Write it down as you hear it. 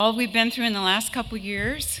All we've been through in the last couple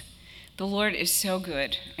years, the Lord is so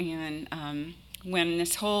good. And when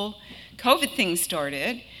this whole COVID thing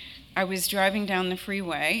started, I was driving down the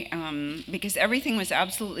freeway because everything was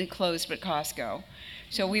absolutely closed but Costco.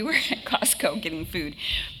 So we were at Costco getting food.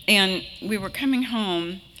 And we were coming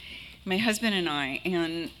home, my husband and I,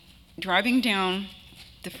 and driving down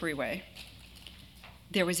the freeway,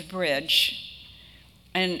 there was a bridge.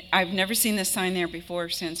 And I've never seen this sign there before or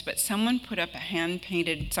since, but someone put up a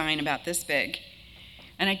hand-painted sign about this big.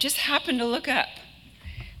 And I just happened to look up,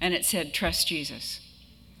 and it said, "Trust Jesus."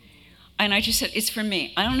 And I just said, it's for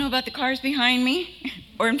me. I don't know about the cars behind me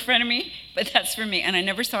or in front of me, but that's for me. And I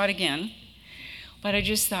never saw it again. But I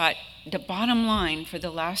just thought, the bottom line for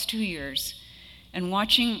the last 2 years, and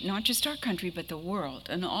watching not just our country, but the world,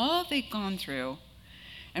 and all they've gone through,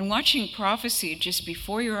 and watching prophecy just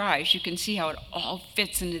before your eyes, you can see how it all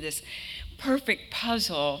fits into this perfect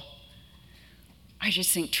puzzle. I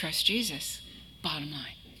just think, trust Jesus, bottom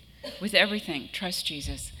line. With everything, trust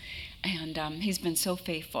Jesus. And he's been so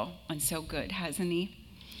faithful and so good, hasn't he?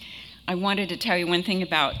 I wanted to tell you one thing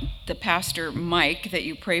about the pastor, Mike, that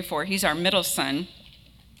you pray for. He's our middle son.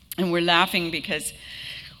 And we're laughing because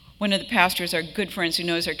one of the pastors, our good friends who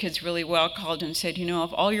knows our kids really well, called and said,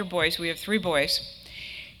 of all your boys, we have 3 boys.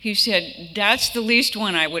 He said, that's the least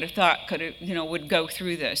one I would have thought would go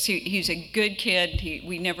through this. He's a good kid.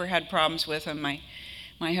 We never had problems with him.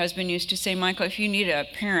 My husband used to say, Michael, if you need a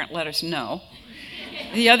parent, let us know.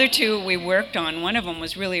 The other 2 we worked on, one of them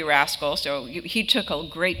was really a rascal, so he took a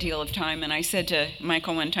great deal of time. And I said to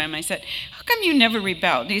Michael one time, I said, how come you never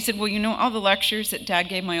rebelled? And he said, well, all the lectures that Dad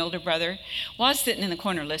gave my older brother? Well, I was sitting in the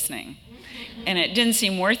corner listening. And it didn't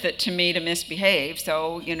seem worth it to me to misbehave,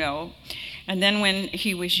 so. And then when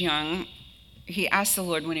he was young, he asked the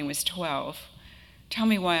Lord when he was 12, tell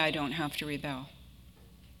me why I don't have to rebel.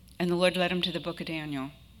 And the Lord led him to the book of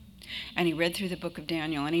Daniel. And he read through the book of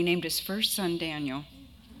Daniel, and he named his first son Daniel.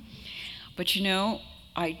 But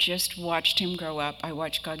I just watched him grow up. I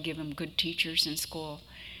watched God give him good teachers in school.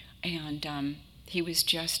 And he was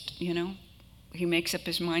just, he makes up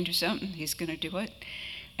his mind to something. He's going to do it.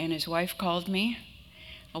 And his wife called me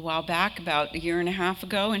a while back, about 1.5 years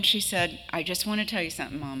ago, and she said, I just want to tell you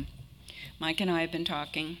something, Mom. Mike and I have been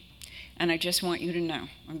talking, and I just want you to know,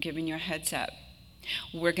 I'm giving you a heads up.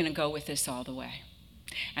 We're going to go with this all the way.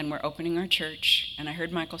 And we're opening our church, and I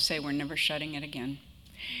heard Michael say we're never shutting it again.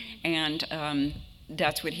 And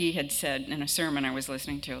that's what he had said in a sermon I was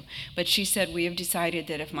listening to. But she said, we have decided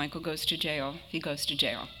that if Michael goes to jail, he goes to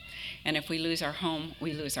jail. And if we lose our home,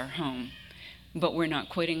 we lose our home. But we're not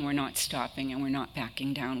quitting, we're not stopping, and we're not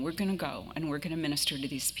backing down. We're going to go, and we're going to minister to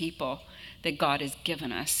these people that God has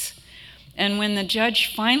given us. And when the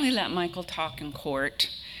judge finally let Michael talk in court,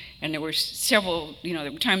 and there were several, there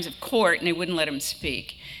were times of court, and they wouldn't let him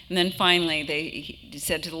speak. And then finally, he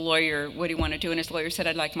said to the lawyer, what do you want to do? And his lawyer said,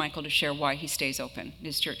 I'd like Michael to share why he stays open,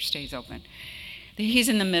 his church stays open. He's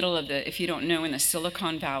in the middle of if you don't know, in the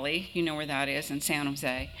Silicon Valley, you know where that is, in San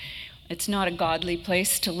Jose. It's not a godly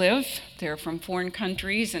place to live. They're from foreign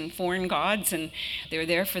countries and foreign gods, and they're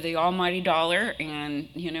there for the almighty dollar. And,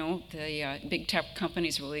 the big tech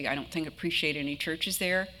companies really, I don't think, appreciate any churches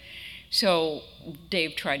there. So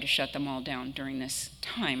Dave tried to shut them all down during this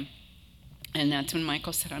time. And that's when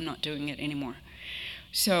Michael said, I'm not doing it anymore.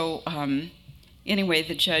 So anyway,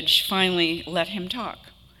 the judge finally let him talk.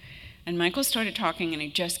 And Michael started talking, and he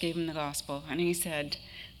just gave him the gospel. And he said,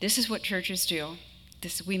 this is what churches do.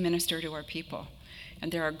 We minister to our people.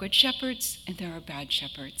 And there are good shepherds and there are bad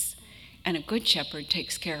shepherds. And a good shepherd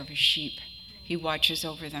takes care of his sheep. He watches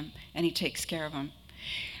over them and he takes care of them.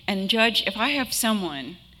 And Judge, if I have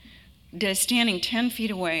someone that is standing 10 feet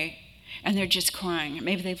away and they're just crying,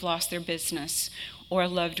 maybe they've lost their business or a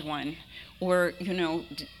loved one, or,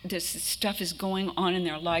 this stuff is going on in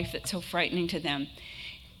their life that's so frightening to them,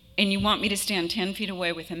 and you want me to stand 10 feet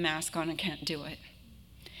away with a mask on, I can't do it.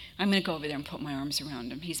 I'm going to go over there and put my arms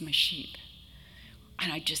around him. He's my sheep.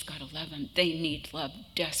 And I just got to love him. They need love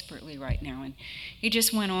desperately right now. And he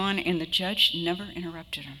just went on, and the judge never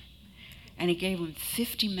interrupted him. And he gave him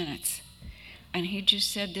 50 minutes. And he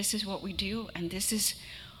just said, this is what we do, and this is,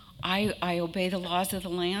 I obey the laws of the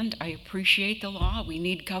land. I appreciate the law. We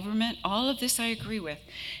need government. All of this I agree with,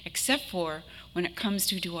 except for when it comes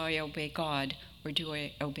to, do I obey God or do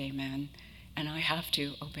I obey man? And I have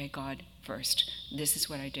to obey God first. This is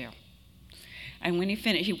what I do. And when he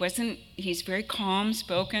finished, he's very calm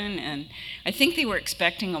spoken, and I think they were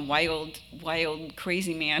expecting a wild,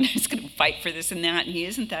 crazy man who's going to fight for this and that, and he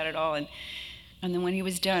isn't that at all. And then when he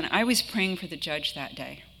was done, I was praying for the judge that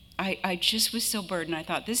day. I just was so burdened. I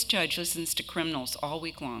thought, this judge listens to criminals all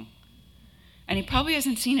week long. And he probably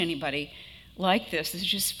hasn't seen anybody like this that's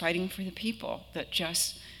just fighting for the people, that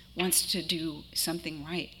just wants to do something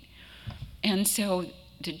right. And so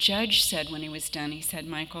the judge said when he was done, he said,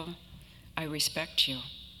 "Michael, I respect you."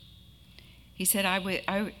 He said,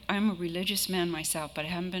 I'm a religious man myself, but I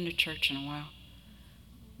haven't been to church in a while.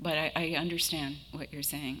 But I understand what you're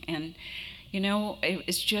saying. And,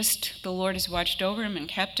 it's just the Lord has watched over him and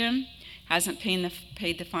kept him. Hasn't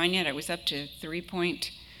paid the fine yet. It was up to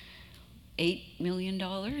 $3.8 million.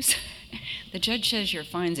 The judge says your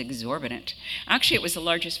fine's exorbitant. Actually, it was the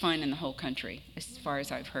largest fine in the whole country, as far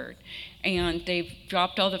as I've heard. And they've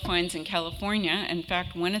dropped all the fines in California. In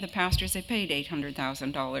fact, one of the pastors, they paid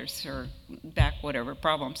 $800,000 or back whatever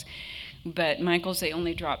problems. But Michael's, they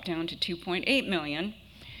only dropped down to $2.8 million.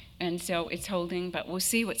 And so it's holding, but we'll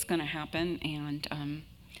see what's going to happen.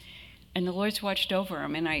 And the Lord's watched over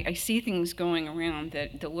him. And I see things going around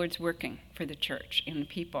that the Lord's working for the church and the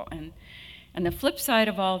people. And the flip side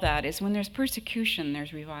of all that is when there's persecution,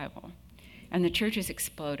 there's revival. And the church has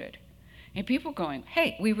exploded. And people going,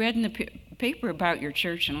 "Hey, we read in the paper about your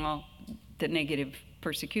church and all the negative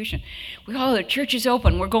persecution. The church is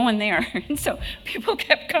open, we're going there." And so people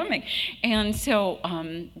kept coming. And so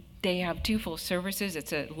they have 2 full services.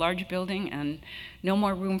 It's a large building and no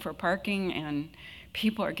more room for parking. And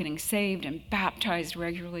people are getting saved and baptized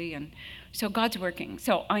regularly. And so God's working.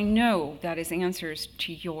 So I know that is answers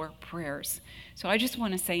to your prayers. So I just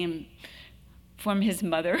want to say from his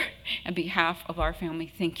mother, on behalf of our family,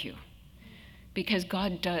 thank you. Because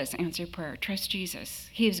God does answer prayer. Trust Jesus.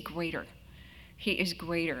 He is greater. He is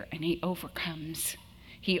greater, and he overcomes.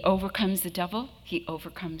 He overcomes the devil. He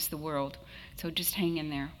overcomes the world. So just hang in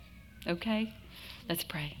there. Okay? Let's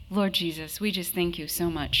pray. Lord Jesus, we just thank you so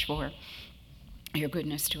much for your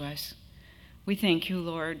goodness to us. We thank you,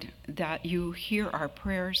 Lord, that you hear our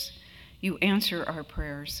prayers, you answer our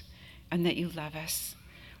prayers, and that you love us.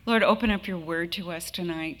 Lord, open up your word to us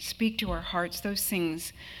tonight. Speak to our hearts those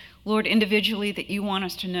things, Lord, individually that you want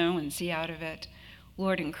us to know and see out of it.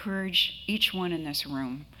 Lord, encourage each one in this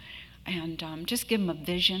room and just give them a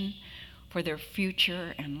vision for their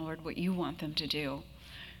future and, Lord, what you want them to do.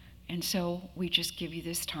 And so we just give you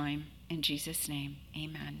this time in Jesus' name.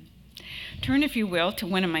 Amen. Turn, if you will, to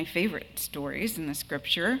one of my favorite stories in the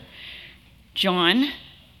scripture, John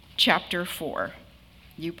chapter 4.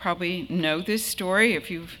 You probably know this story. If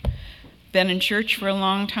you've been in church for a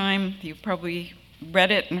long time, you've probably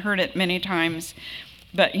read it and heard it many times.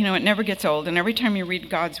 But, it never gets old. And every time you read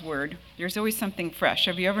God's word, there's always something fresh.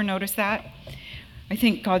 Have you ever noticed that? I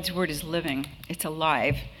think God's word is living. It's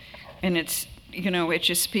alive. And it's, it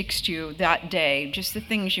just speaks to you that day, just the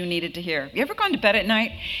things you needed to hear. You ever gone to bed at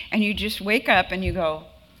night and you just wake up and you go,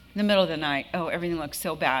 in the middle of the night, oh, everything looks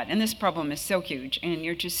so bad. And this problem is so huge. And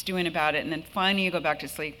you're just stewing about it. And then finally you go back to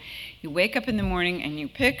sleep. You wake up in the morning and you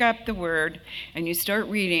pick up the word and you start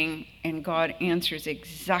reading, and God answers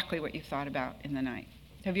exactly what you thought about in the night.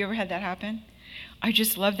 Have you ever had that happen? I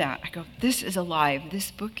just love that. I go, this is alive.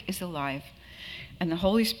 This book is alive. And the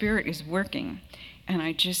Holy Spirit is working. And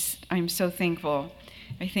I'm so thankful.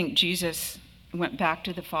 I think Jesus went back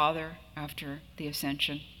to the Father after the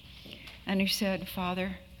ascension. And he said,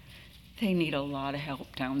 "Father, they need a lot of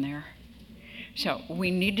help down there. So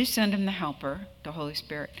we need to send them the helper, the Holy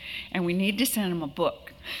Spirit, and we need to send them a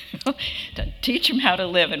book to teach them how to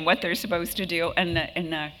live and what they're supposed to do, and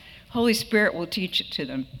the Holy Spirit will teach it to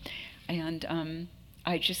them." And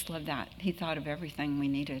I just love that. He thought of everything we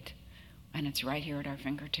needed, and it's right here at our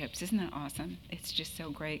fingertips. Isn't that awesome? It's just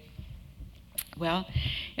so great. Well,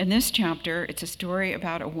 in this chapter, it's a story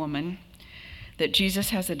about a woman that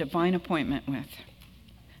Jesus has a divine appointment with.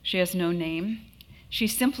 She has no name.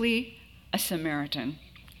 She's simply a Samaritan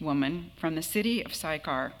woman from the city of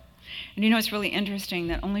Sychar. And it's really interesting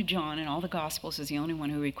that only John in all the Gospels is the only one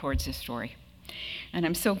who records this story. And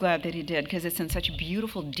I'm so glad that he did, because it's in such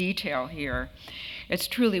beautiful detail here. It's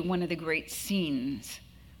truly one of the great scenes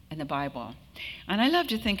in the Bible. And I love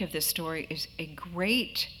to think of this story as a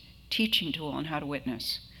great teaching tool on how to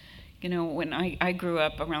witness. When I grew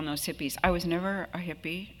up around those hippies, I was never a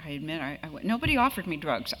hippie. I admit, nobody offered me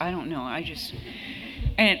drugs. I don't know.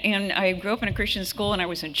 And I grew up in a Christian school and I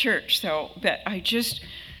was in church. But I just,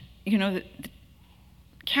 the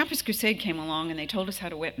Campus Crusade came along and they told us how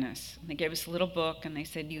to witness. They gave us a little book and they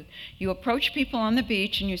said, you approach people on the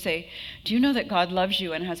beach and you say, "Do you know that God loves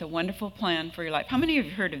you and has a wonderful plan for your life?" How many of you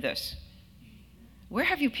have heard of this? Where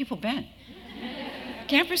have you people been?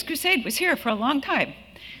 Campus Crusade was here for a long time.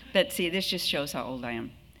 But see, this just shows how old I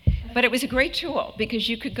am. But it was a great tool because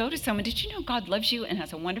you could go to someone, did you know God loves you and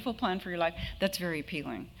has a wonderful plan for your life? That's very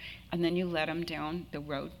appealing. And then you let them down the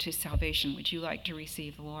road to salvation. Would you like to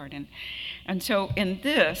receive the Lord? And so in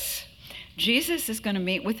this, Jesus is going to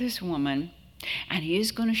meet with this woman, and he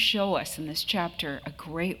is going to show us in this chapter a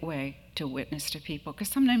great way to witness to people. Because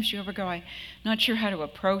sometimes you ever go, I'm not sure how to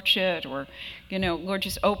approach it, or, Lord,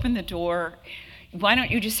 just open the door. Why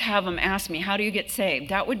don't you just have them ask me, how do you get saved?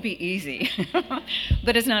 That would be easy.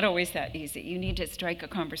 But it's not always that easy. You need to strike a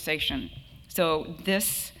conversation. So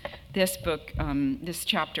this book, this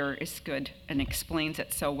chapter is good and explains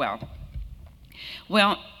it so well.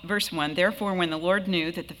 Well, verse 1, therefore, when the Lord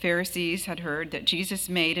knew that the Pharisees had heard that Jesus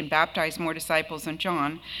made and baptized more disciples than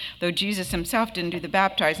John, though Jesus himself didn't do the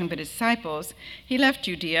baptizing but his disciples, he left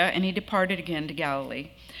Judea and he departed again to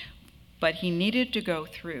Galilee. But he needed to go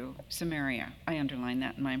through Samaria. I underline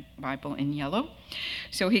that in my Bible in yellow.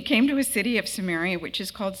 So he came to a city of Samaria, which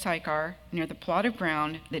is called Sychar, near the plot of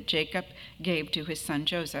ground that Jacob gave to his son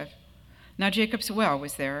Joseph. Now Jacob's well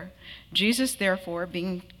was there. Jesus, therefore,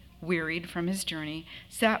 being wearied from his journey,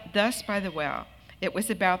 sat thus by the well. It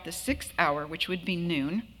was about the 6th hour, which would be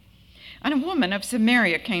noon. And a woman of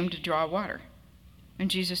Samaria came to draw water.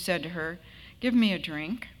 And Jesus said to her, give me a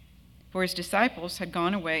drink. For his disciples had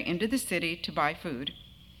gone away into the city to buy food.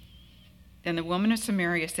 Then the woman of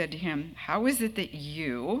Samaria said to him, how is it that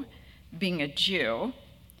you, being a Jew,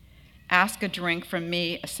 ask a drink from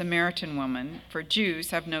me, a Samaritan woman? For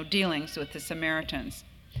Jews have no dealings with the Samaritans.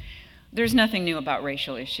 There's nothing new about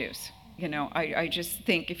racial issues. I just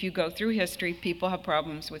think if you go through history, people have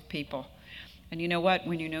problems with people. And you know what?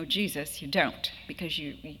 When you know Jesus, you don't. Because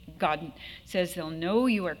God says they'll know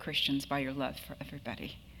you are Christians by your love for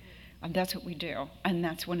everybody. And that's what we do. And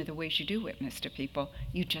that's one of the ways you do witness to people.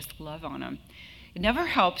 You just love on them. It never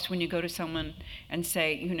helps when you go to someone and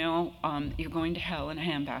say, you're going to hell in a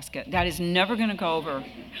handbasket. That is never going to go over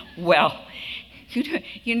well.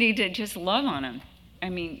 You need to just love on them. I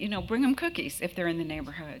mean, bring them cookies if they're in the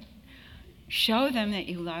neighborhood. Show them that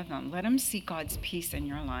you love them. Let them see God's peace in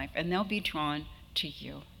your life, and they'll be drawn to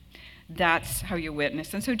you. That's how you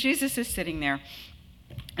witness. And so Jesus is sitting there.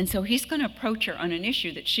 And so he's going to approach her on an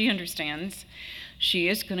issue that she understands. She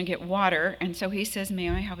is going to get water. And so he says, may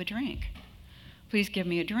I have a drink? Please give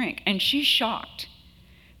me a drink. And she's shocked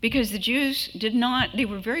because the Jews they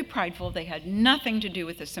were very prideful. They had nothing to do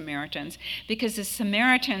with the Samaritans because the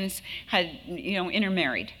Samaritans had,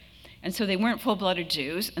 intermarried. And so they weren't full-blooded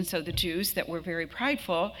Jews. And so the Jews that were very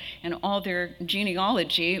prideful and all their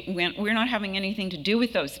genealogy went, we're not having anything to do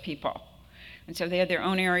with those people. And so they had their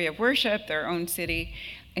own area of worship, their own city,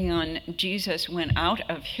 and Jesus went out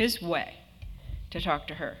of his way to talk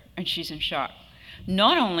to her, and she's in shock.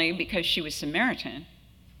 Not only because she was Samaritan,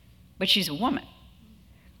 but she's a woman.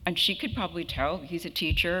 And she could probably tell he's a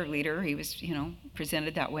teacher or leader. He was,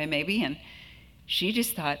 presented that way maybe, and she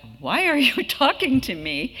just thought, why are you talking to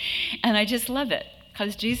me? And I just love it,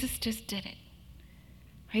 because Jesus just did it.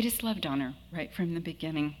 I just loved on her right from the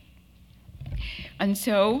beginning. And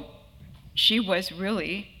so she was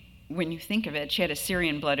really, when you think of it, she had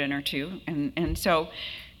Assyrian blood in her too. And so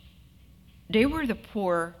they were the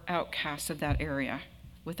poor outcasts of that area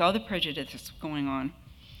with all the prejudice going on.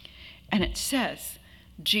 And it says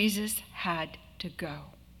Jesus had to go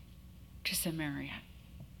to Samaria.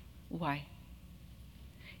 Why?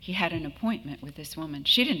 He had an appointment with this woman.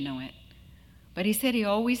 She didn't know it. But he said he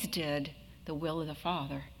always did the will of the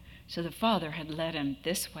Father. So the Father had led him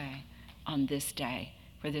this way on this day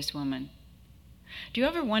for this woman. Do you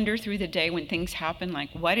ever wonder through the day when things happen, like,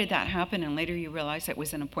 why did that happen? And later you realize it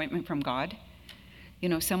was an appointment from God.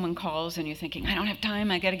 Someone calls and you're thinking, I don't have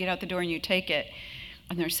time, I got to get out the door, and you take it.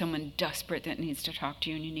 And there's someone desperate that needs to talk to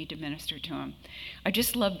you and you need to minister to them. I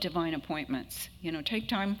just love divine appointments. Take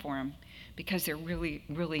time for them because they're really,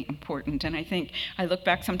 really important. And I think, I look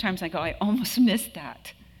back sometimes, I go, I almost missed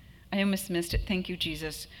that. I almost missed it. Thank you,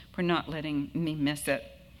 Jesus, for not letting me miss it.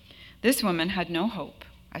 This woman had no hope,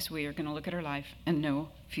 as we are going to look at her life, and no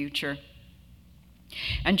future.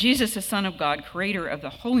 And Jesus, the Son of God, creator of the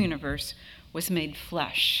whole universe, was made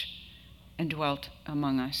flesh and dwelt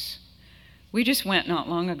among us. We just went not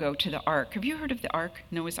long ago to the Ark. Have you heard of the Ark,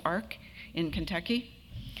 Noah's Ark in Kentucky?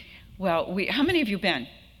 Well, how many of you been?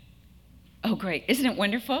 Oh, great. Isn't it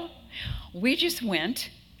wonderful? We just went.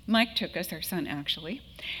 Mike took us, our son actually,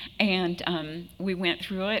 and we went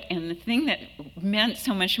through it. And the thing that meant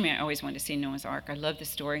so much to me, I always wanted to see Noah's Ark. I love the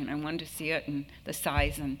story, and I wanted to see it and the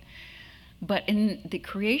size. But in the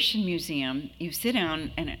Creation Museum, you sit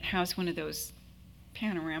down, and it has one of those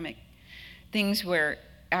panoramic things where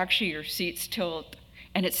actually your seats tilt,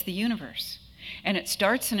 and it's the universe. And it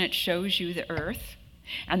starts and it shows you the earth,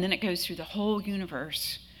 And then it goes through the whole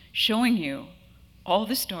universe, showing you all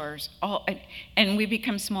the stars, and we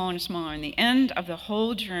become smaller and smaller. And the end of the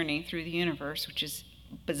whole journey through the universe, which is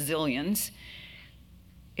bazillions,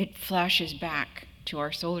 it flashes back to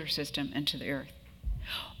our solar system and to the earth.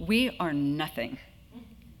 We are nothing.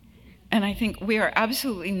 And I think we are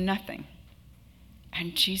absolutely nothing.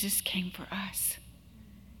 And Jesus came for us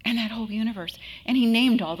and that whole universe. And he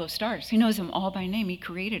named all those stars. He knows them all by name. He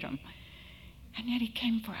created them. And yet he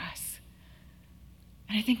came for us.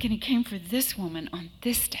 And I think he came for this woman on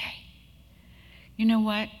this day. You know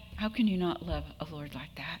what? How can you not love a Lord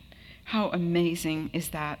like that? How amazing is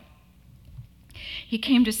that? He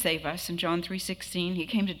came to save us in John 3:16. He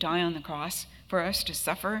came to die on the cross for us to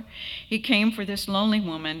suffer. He came for this lonely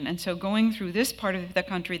woman, and so going through this part of the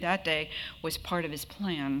country that day was part of his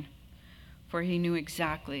plan, for he knew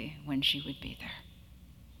exactly when she would be there.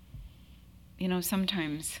 You know,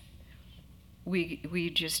 sometimes we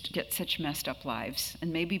just get such messed up lives,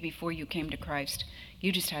 and maybe before you came to Christ,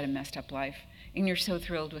 you just had a messed up life, and you're so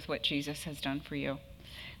thrilled with what Jesus has done for you.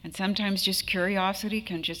 And sometimes just curiosity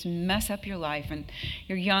can just mess up your life, and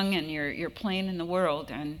you're young and you're playing in the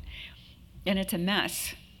world, and it's a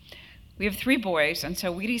mess. We have 3 boys, and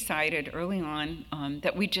so we decided early on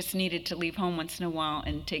that we just needed to leave home once in a while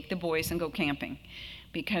and take the boys and go camping.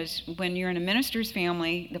 Because when you're in a minister's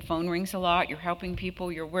family, the phone rings a lot, you're helping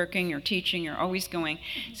people, you're working, you're teaching, you're always going.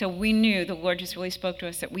 So we knew the Lord just really spoke to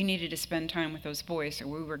us that we needed to spend time with those boys or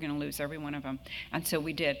we were going to lose every one of them. And so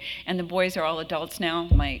we did. And the boys are all adults now.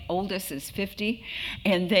 My oldest is 50,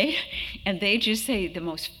 and they just say the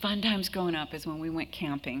most fun times growing up is when we went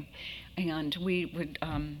camping. And we would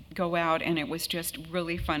go out, and it was just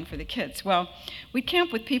really fun for the kids. Well, we'd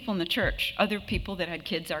camp with people in the church, other people that had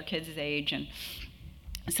kids our kids' age, and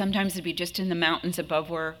sometimes it'd be just in the mountains above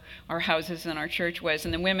where our houses and our church was,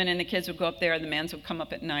 and the women and the kids would go up there, and the men would come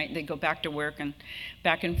up at night, they'd go back to work and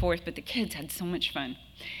back and forth, but the kids had so much fun.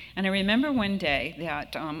 And I remember one day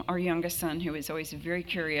that our youngest son, who was always very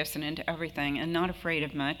curious and into everything and not afraid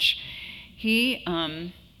of much, he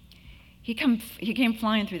came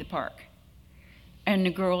flying through the park, and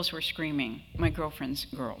the girls were screaming, my girlfriend's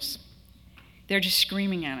girls. They're just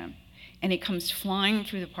screaming at him. And he comes flying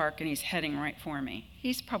through the park, and he's heading right for me.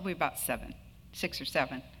 He's probably about 6 or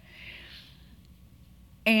 7.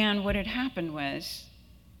 And what had happened was,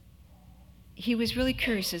 he was really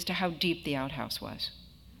curious as to how deep the outhouse was.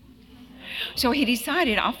 So he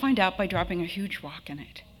decided, I'll find out by dropping a huge rock in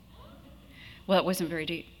it. Well, it wasn't very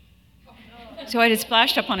deep. So it had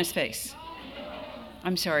splashed up on his face.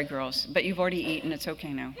 I'm sorry, girls, but you've already eaten. It's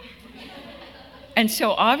okay now. And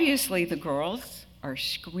so obviously the girls are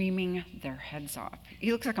screaming their heads off.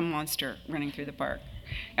 He looks like a monster running through the park.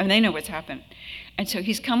 And they know what's happened. And so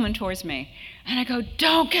he's coming towards me. And I go,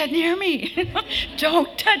 don't get near me.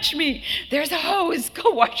 Don't touch me. There's a hose.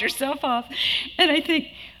 Go wash yourself off. And I think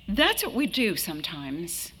that's what we do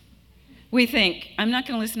sometimes. We think, I'm not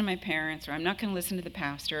going to listen to my parents, or I'm not going to listen to the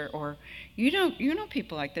pastor, or you know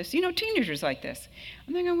people like this. You know teenagers like this.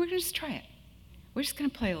 I'm thinking, we're going to just try it. We're just going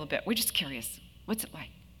to play a little bit. We're just curious. What's it like?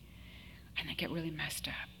 And they get really messed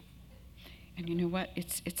up. And you know what?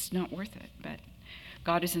 It's not worth it. But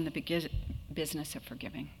God is in the business of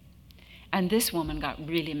forgiving. And this woman got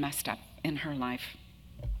really messed up in her life.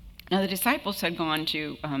 Now, the disciples had gone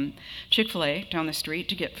to Chick-fil-A down the street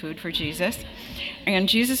to get food for Jesus. And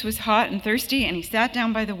Jesus was hot and thirsty, and he sat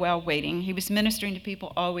down by the well waiting. He was ministering to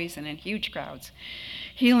people always and in huge crowds,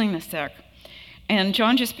 healing the sick. And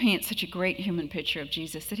John just paints such a great human picture of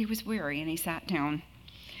Jesus that he was weary, and he sat down.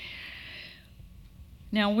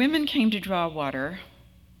 Now, women came to draw water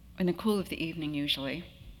in the cool of the evening usually,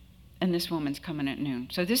 and this woman's coming at noon.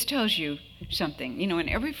 So this tells you something. You know, in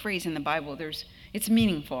every phrase in the Bible, it's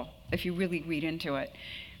meaningful if you really read into it.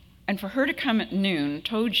 And for her to come at noon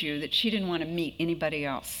told you that she didn't want to meet anybody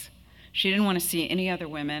else. She didn't want to see any other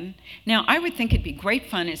women. Now, I would think it'd be great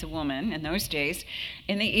fun as a woman in those days.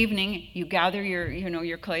 In the evening, you gather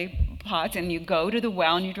your clay pots, and you go to the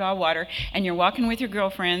well and you draw water, and you're walking with your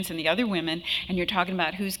girlfriends and the other women, and you're talking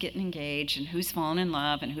about who's getting engaged and who's falling in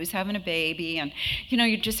love and who's having a baby, and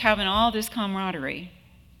you're just having all this camaraderie,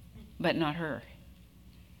 but not her.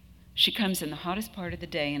 She comes in the hottest part of the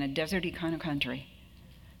day in a deserty kind of country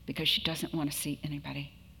because she doesn't want to see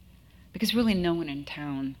anybody, because really no one in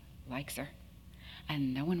town likes her,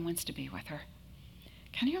 and no one wants to be with her.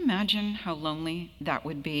 Can you imagine how lonely that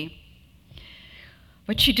would be?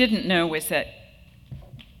 What she didn't know was that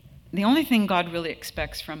the only thing God really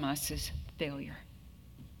expects from us is failure.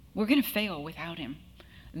 We're going to fail without him.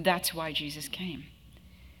 That's why Jesus came.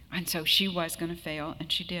 And so she was going to fail, and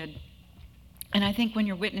she did. And I think when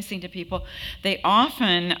you're witnessing to people, they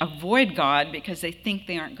often avoid God because they think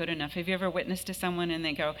they aren't good enough. Have you ever witnessed to someone and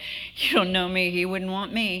they go, "You don't know me, he wouldn't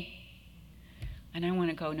want me." And I want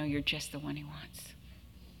to go, "No, you're just the one he wants.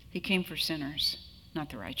 He came for sinners, not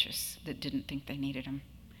the righteous that didn't think they needed him."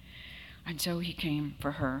 And so he came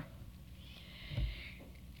for her.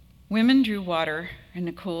 Women drew water in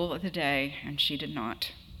the cool of the day, and she did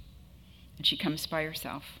not. And she comes by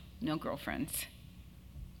herself, no girlfriends.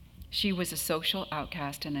 She was a social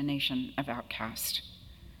outcast in a nation of outcasts.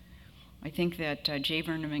 I think that J.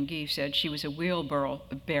 Vernon McGee said she was a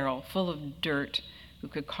wheelbarrow full of dirt who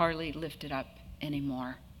could hardly lift it up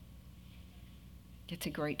anymore. It's a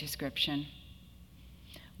great description.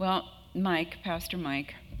 Well, Pastor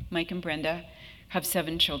Mike and Brenda have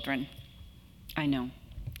 7 children. I know.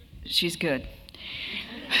 She's good.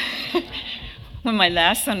 When my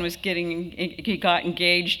last son he got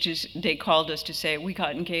engaged, they called us to say, we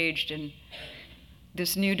got engaged, and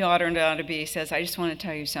this new daughter-in-law-to-be says, "I just want to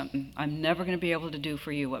tell you something. I'm never going to be able to do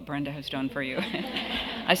for you what Brenda has done for you."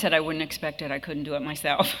 I said I wouldn't expect it. I couldn't do it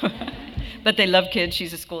myself. But they love kids.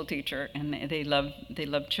 She's a school teacher, and they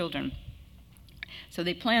love children. So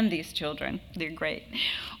they planned these children. They're great.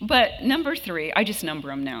 But number 3, I just number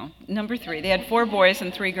them now. Number 3, they had 4 boys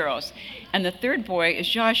and 3 girls. And the 3rd boy is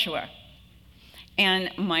Joshua.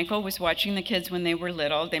 And Michael was watching the kids when they were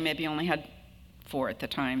little. They maybe only had 4 at the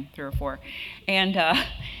time, 3 or 4. And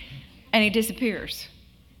he disappears.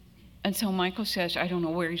 And so Michael says, "I don't know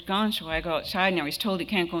where he's gone," so I go outside. Now he's told he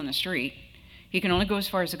can't go in the street. He can only go as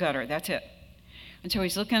far as the gutter. That's it. And so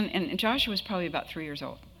he's looking, and Joshua was probably about 3 years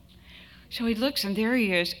old. So he looks, and there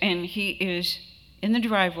he is, and he is in the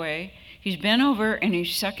driveway. He's bent over, and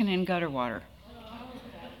he's sucking in gutter water.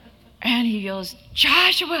 And he yells,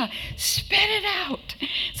 "Joshua, spit it out!"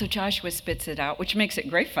 So Joshua spits it out, which makes it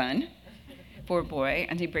great fun. Poor boy.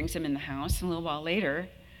 And he brings him in the house, and a little while later,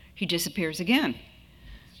 he disappears again.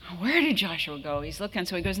 Where did Joshua go? He's looking,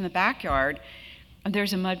 so he goes in the backyard, and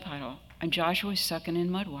there's a mud puddle, and Joshua's sucking in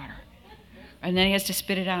mud water. And then he has to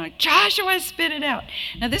spit it out. "Joshua, spit it out!"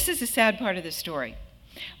 Now, this is the sad part of the story.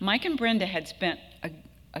 Mike and Brenda had spent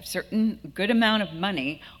a certain good amount of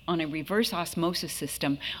money on a reverse osmosis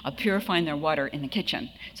system of purifying their water in the kitchen.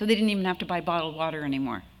 So they didn't even have to buy bottled water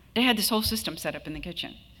anymore. They had this whole system set up in the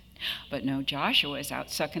kitchen. But no, Joshua is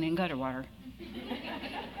out sucking in gutter water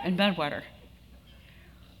and mud water.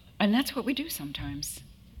 And that's what we do sometimes.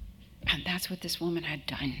 And that's what this woman had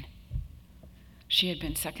done. She had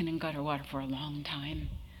been sucking in gutter water for a long time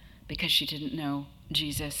because she didn't know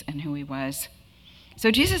Jesus and who he was. So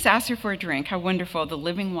Jesus asked her for a drink. How wonderful. The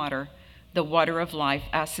living water, the water of life,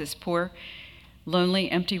 asked this poor, lonely,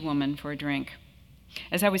 empty woman for a drink.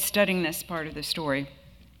 As I was studying this part of the story,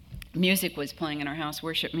 music was playing in our house,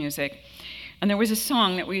 worship music. And there was a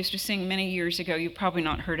song that we used to sing many years ago. You've probably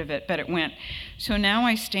not heard of it, but it went, "So now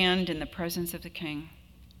I stand in the presence of the King,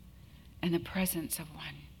 in the presence of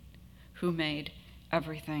one who made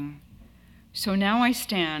everything. So now I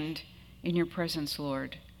stand in your presence,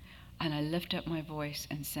 Lord, and I lift up my voice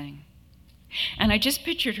and sing." And I just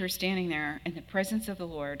pictured her standing there in the presence of the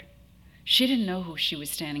Lord. She didn't know who she was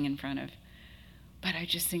standing in front of. But I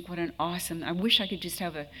just think what an awesome, I wish I could just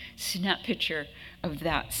have a snap picture of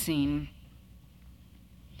that scene.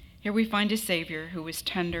 Here we find a Savior who was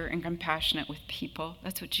tender and compassionate with people.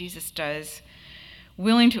 That's what Jesus does.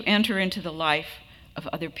 Willing to enter into the life of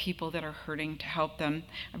other people that are hurting to help them.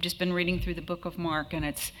 I've just been reading through the book of Mark, and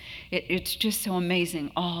it's just so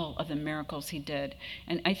amazing, all of the miracles he did.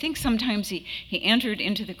 And I think sometimes he entered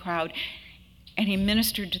into the crowd and he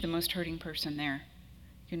ministered to the most hurting person there.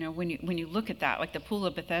 You know, when you look at that, like the pool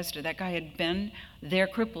of Bethesda, that guy had been there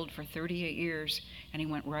crippled for 38 years, and he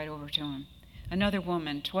went right over to him. Another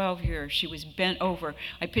woman, 12 years, she was bent over.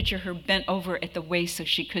 I picture her bent over at the waist so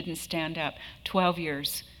she couldn't stand up. 12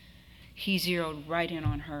 years. He zeroed right in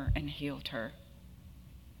on her and healed her.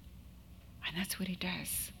 And that's what he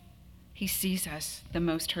does. He sees us, the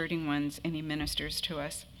most hurting ones, and he ministers to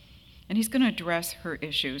us. And he's going to address her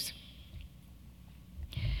issues.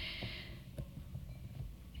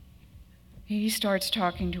 He starts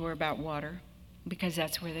talking to her about water because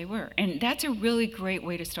that's where they were. And that's a really great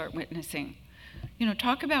way to start witnessing. You know,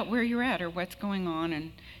 talk about where you're at or what's going on.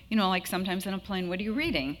 And, you know, like sometimes on a plane, what are you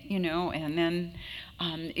reading? You know, and then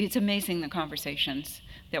it's amazing the conversations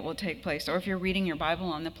that will take place. Or if you're reading your Bible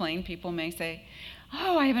on the plane, people may say,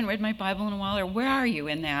 "Oh, I haven't read my Bible in a while," or "Where are you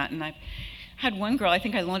in that?" And I've had one girl, I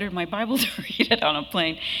think I loaned her my Bible to read it on a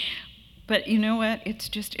plane. But you know what?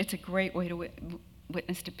 It's a great way to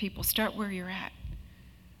witness to people. Start where you're at.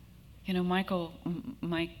 You know, Mike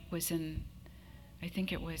was in, I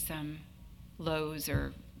think it was Lowe's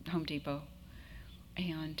or Home Depot,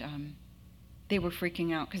 And they were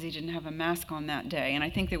freaking out because he didn't have a mask on that day. And I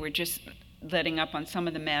think they were just letting up on some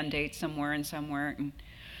of the mandates somewhere and somewhere.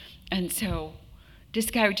 And so this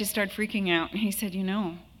guy would just start freaking out. And he said, you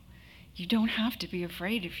don't have to be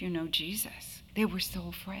afraid if you know Jesus. They were so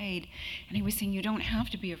afraid. And he was saying, you don't have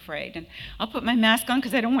to be afraid. And I'll put my mask on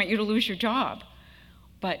because I don't want you to lose your job.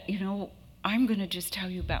 But, I'm going to just tell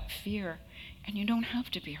you about fear. And you don't have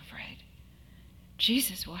to be afraid.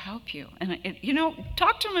 Jesus will help you. And,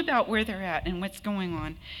 talk to them about where they're at and what's going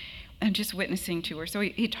on. And just witnessing to her. So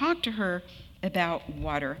he talked to her about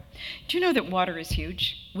water. Do you know that water is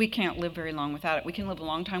huge? We can't live very long without it. We can live a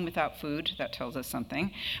long time without food. That tells us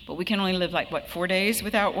something. But we can only live 4 days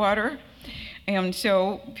without water? And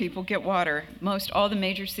so people get water. Most all the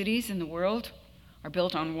major cities in the world are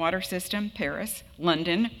built on water system. Paris,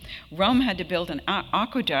 London. Rome had to build an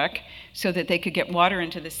aqueduct so that they could get water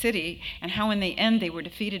into the city. And how in the end they were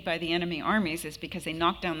defeated by the enemy armies is because they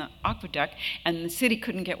knocked down the aqueduct and the city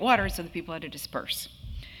couldn't get water, so the people had to disperse.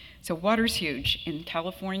 So water's huge. In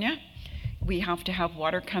California, we have to have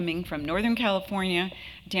water coming from Northern California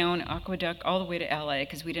down aqueduct all the way to LA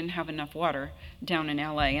because we didn't have enough water down in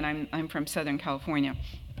LA, and I'm from Southern California.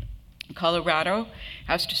 Colorado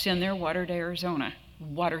has to send their water to Arizona.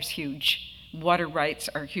 Water's huge. Water rights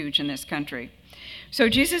are huge in this country. So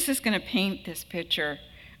Jesus is going to paint this picture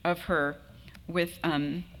of her with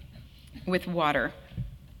water.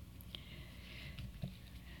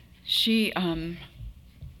 She,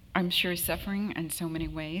 I'm sure, is suffering in so many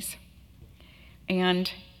ways.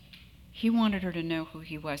 And he wanted her to know who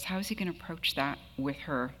he was. How is he going to approach that with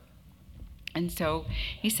her? And so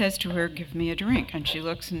he says to her, give me a drink. And she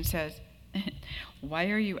looks and says, why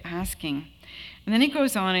are you asking? And then he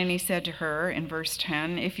goes on and he said to her in verse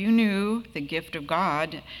 10, if you knew the gift of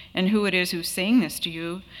God and who it is who's saying this to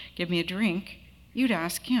you, give me a drink, you'd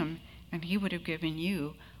ask him, and he would have given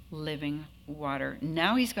you living water.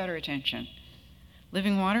 Now he's got her attention.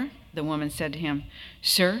 Living water? The woman said to him,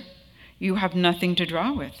 sir, you have nothing to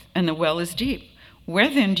draw with, and the well is deep. Where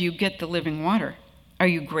then do you get the living water? Are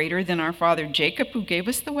you greater than our father Jacob, who gave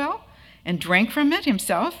us the well and drank from it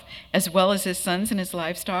himself, as well as his sons and his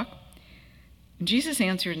livestock? And Jesus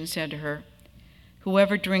answered and said to her,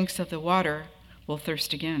 whoever drinks of the water will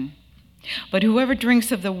thirst again. But whoever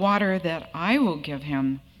drinks of the water that I will give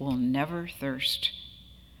him will never thirst.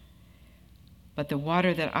 But the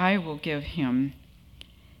water that I will give him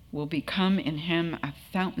will become in him a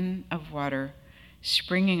fountain of water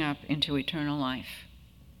springing up into eternal life.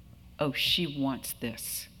 Oh, she wants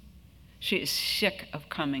this. She is sick of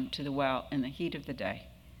coming to the well in the heat of the day.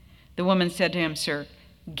 The woman said to him, sir,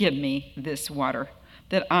 give me this water,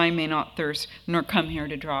 that I may not thirst nor come here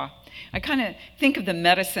to draw. I kind of think of the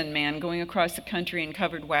medicine man going across the country in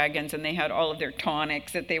covered wagons, and they had all of their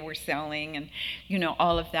tonics that they were selling and,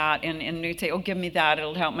 all of that. And they'd say, oh, give me that.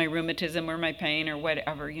 It'll help my rheumatism or my pain or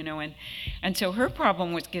whatever, And so her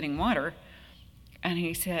problem was getting water. And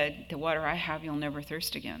he said, the water I have, you'll never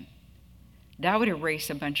thirst again. That would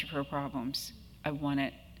erase a bunch of her problems. I want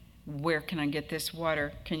it. Where can I get this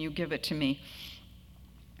water? Can you give it to me?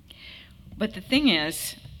 But the thing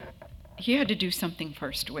is, he had to do something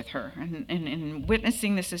first with her. And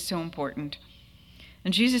witnessing this is so important.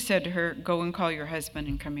 And Jesus said to her, go and call your husband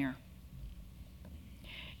and come here.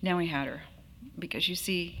 Now he had her. Because you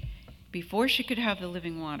see, before she could have the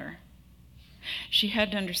living water, she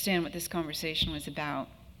had to understand what this conversation was about.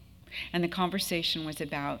 And the conversation was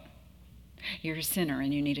about, you're a sinner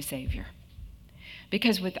and you need a Savior.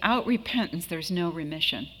 Because without repentance, there's no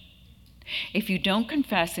remission. If you don't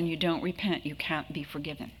confess and you don't repent, you can't be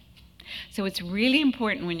forgiven. So it's really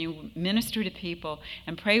important when you minister to people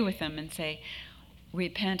and pray with them and say,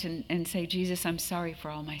 repent and say, Jesus, I'm sorry for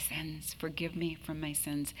all my sins. Forgive me from my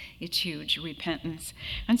sins. It's huge, repentance.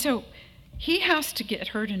 And so he has to get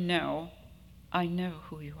her to know, I know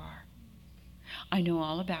who you are. I know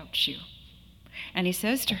all about you. And he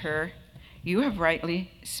says to her, you have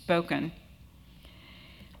rightly spoken.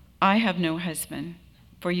 I have no husband,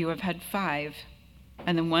 for you have had 5,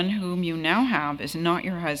 and the one whom you now have is not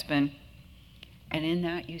your husband. And in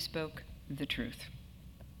that you spoke the truth.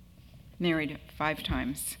 Married 5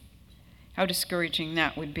 times. How discouraging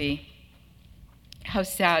that would be. How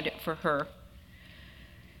sad for her.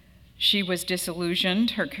 She was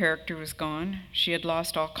disillusioned. Her character was gone. She had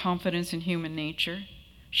lost all confidence in human nature.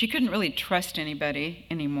 She couldn't really trust anybody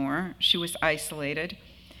anymore. She was isolated.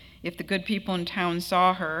 If the good people in town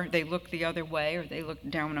saw her, they looked the other way, or they looked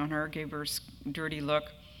down on her, gave her a dirty look.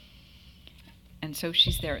 And so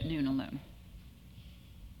she's there at noon alone.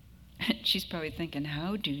 She's probably thinking,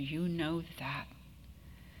 how do you know that?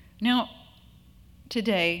 Now,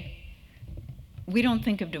 today, we don't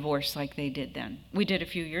think of divorce like they did then. We did a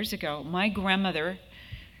few years ago. My grandmother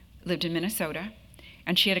lived in Minnesota,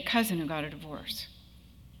 and she had a cousin who got a divorce.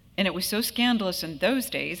 And it was so scandalous in those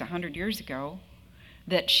days, 100 years ago,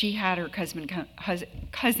 that she had her cousin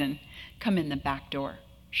come in the back door.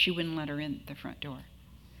 She wouldn't let her in the front door.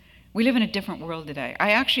 We live in a different world today.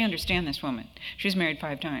 I actually understand this woman. She was married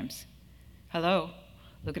 5 times. Hello,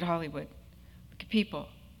 look at Hollywood. Look at people,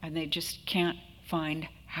 and they just can't find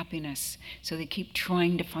happiness. So they keep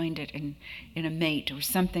trying to find it in a mate or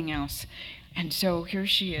something else. And so here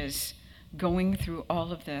she is going through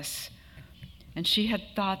all of this. And she had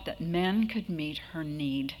thought that men could meet her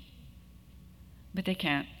need. But they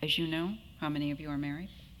can't, as you know. How many of you are married?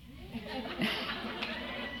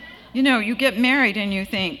 You know, you get married and you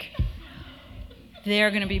think,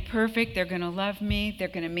 they're going to be perfect, they're going to love me, they're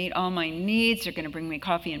going to meet all my needs, they're going to bring me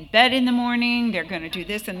coffee in bed in the morning, they're going to do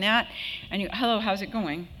this and that. And you, hello, how's it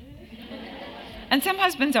going? And some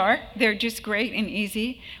husbands are. They're just great and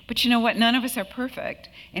easy. But you know what? None of us are perfect.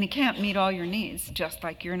 And he can't meet all your needs, just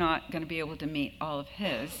like you're not going to be able to meet all of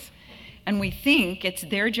his. And we think it's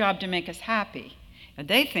their job to make us happy. And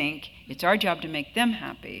they think it's our job to make them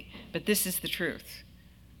happy. But this is the truth.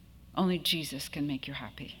 Only Jesus can make you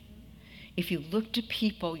happy. If you look to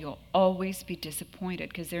people, you'll always be disappointed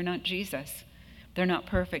because they're not Jesus. They're not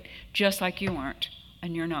perfect, just like you aren't,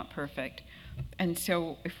 and you're not perfect. And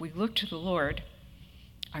so if we look to the Lord,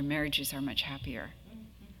 our marriages are much happier.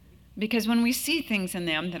 Because when we see things in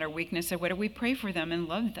them that are weakness, what do we pray for them and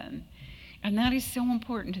love them? And that is so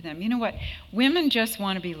important to them. You know what? Women just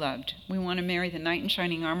want to be loved. We want to marry the knight in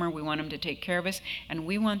shining armor. We want them to take care of us, and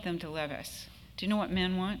we want them to love us. Do you know what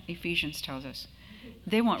men want? Ephesians tells us.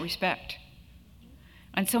 They want respect.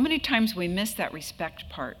 And so many times we miss that respect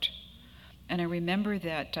part. And I remember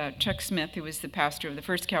that Chuck Smith, who was the pastor of the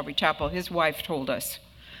First Calvary Chapel, his wife told us,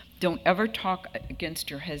 don't ever talk against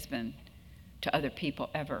your husband to other people,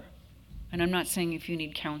 ever. And I'm not saying if you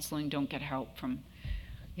need counseling, don't get help from,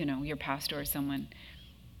 your pastor or someone.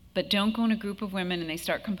 But don't go in a group of women and they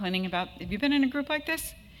start complaining about, have you been in a group like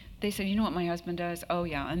this? They say, you know what my husband does? Oh,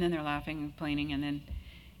 yeah. And then they're laughing and complaining.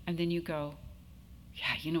 And then you go,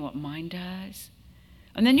 yeah, you know what mine does?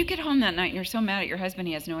 And then you get home that night and you're so mad at your husband,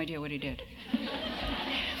 he has no idea what he did.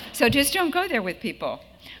 So just don't go there with people.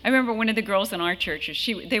 I remember one of the girls in our church,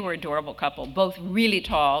 they were an adorable couple, both really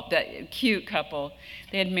tall, that cute couple.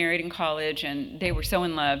 They had married in college and they were so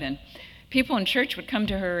in love. And people in church would come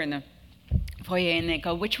to her in the foyer and they'd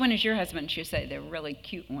go, which one is your husband? She'd say, the really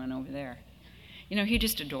cute one over there. He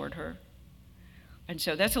just adored her. And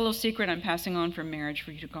so that's a little secret I'm passing on for marriage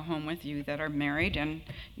for you to go home with, you that are married and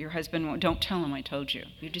your husband won't. Don't tell him I told you.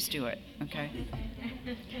 You just do it, okay?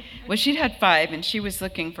 Well, she'd had 5, and she was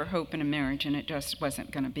looking for hope in a marriage, and it just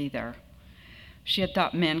wasn't going to be there. She had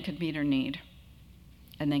thought men could meet her need,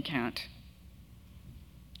 and they can't.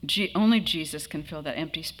 Only Jesus can fill that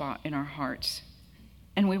empty spot in our hearts.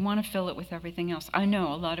 And we want to fill it with everything else. I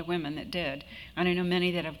know a lot of women that did, and I know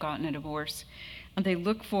many that have gotten a divorce. And they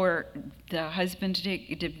look for the husband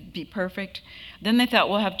to be perfect. Then they thought,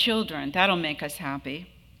 we'll have children. That'll make us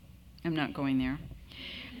happy. I'm not going there.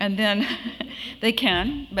 And then they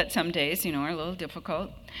can, but some days, are a little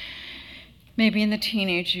difficult. Maybe in the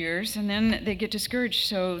teenage years. And then they get discouraged.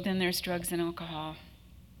 So then there's drugs and alcohol.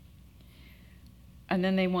 And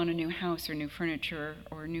then they want a new house or new furniture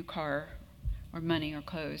or a new car or money or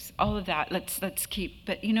clothes. All of that, let's keep.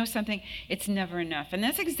 But you know something? It's never enough. And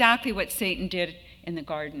that's exactly what Satan did in the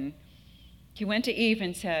garden. He went to Eve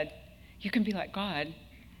and said, you can be like God,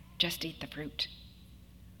 just eat the fruit.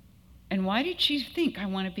 And why did she think, I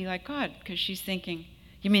want to be like God? Because she's thinking,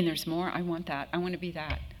 you mean there's more? I want that. I want to be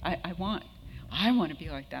that. I want to be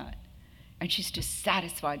like that. And she's just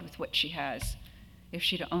satisfied with what she has. If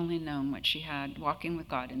she'd only known what she had, walking with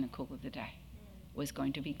God in the cool of the day was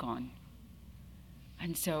going to be gone.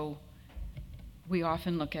 And so we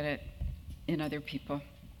often look at it in other people.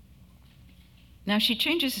 Now she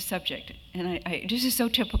changes the subject, and this is so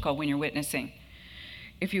typical when you're witnessing.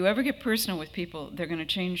 If you ever get personal with people, they're going to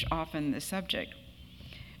change often the subject.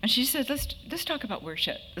 And she said, let's talk about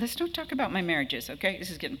worship. Let's not talk about my marriages, okay? This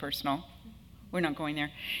is getting personal. We're not going there.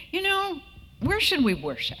 Where should we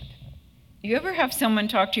worship? You ever have someone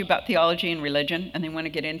talk to you about theology and religion, and they want to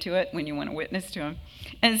get into it when you want to witness to them?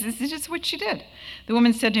 And this is just what she did. The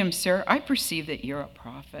woman said to him, sir, I perceive that you're a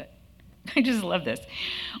prophet. I just love this.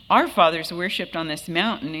 Our fathers worshipped on this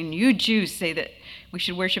mountain, and you Jews say that we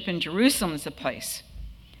should worship in Jerusalem as a place.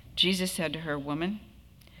 Jesus said to her, woman,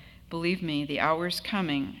 believe me, the hour is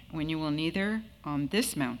coming when you will neither on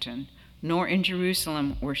this mountain nor in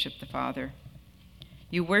Jerusalem worship the Father.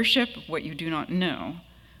 You worship what you do not know.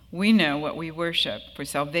 We know what we worship, for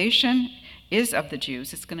salvation is of the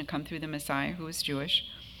Jews. It's going to come through the Messiah who is Jewish.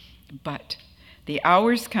 But the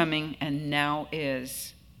hour is coming, and now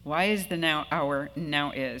is. Why is the hour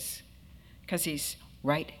now is? Because he's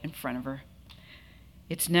right in front of her.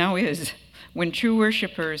 It's now is when true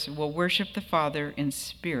worshipers will worship the Father in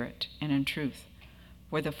spirit and in truth,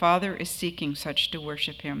 where the Father is seeking such to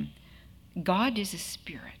worship him. God is a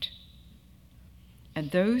spirit,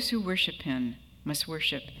 and those who worship him must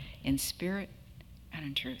worship in spirit and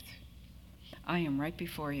in truth. I am right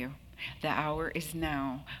before you. The hour is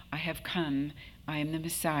now. I have come. I am the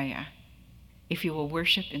Messiah. If you will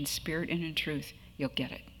worship in spirit and in truth, you'll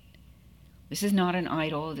get it. This is not an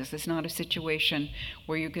idol. This is not a situation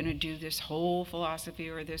where you're going to do this whole philosophy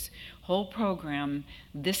or this whole program.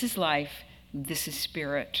 This is life. This is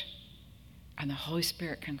spirit. And the Holy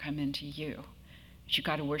Spirit can come into you. But you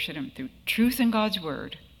got to worship him through truth in God's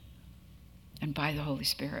word and by the Holy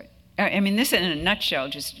Spirit. I mean, this in a nutshell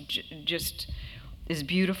just is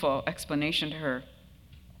beautiful explanation to her.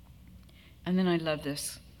 And then I love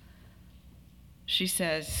this. She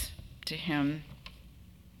says to him,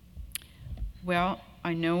 well,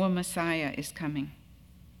 I know a Messiah is coming,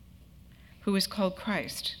 who is called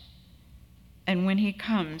Christ. And when he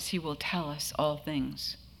comes, he will tell us all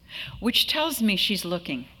things. Which tells me she's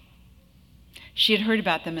looking. She had heard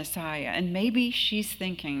about the Messiah, and maybe she's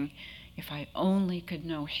thinking, if I only could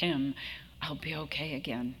know him, I'll be okay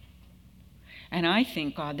again. And I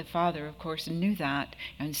think God the Father, of course, knew that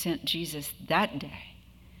and sent Jesus that day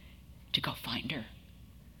to go find her.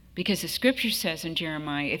 Because the scripture says in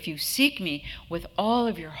Jeremiah, if you seek me with all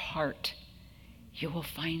of your heart, you will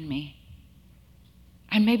find me.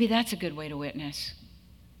 And maybe that's a good way to witness.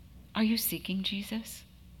 Are you seeking Jesus?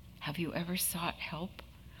 Have you ever sought help?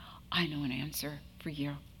 I know an answer for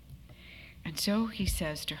you. And so he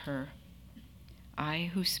says to her,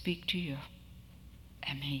 I who speak to you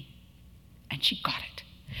am he. And she got it.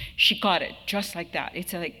 She got it just like that.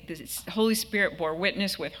 It's like the Holy Spirit bore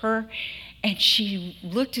witness with her, and she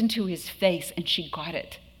looked into his face and she got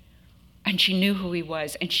it. And she knew who he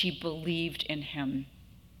was, and she believed in him.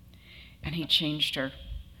 And he changed her.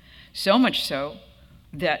 So much so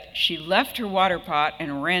that she left her water pot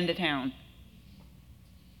and ran to town.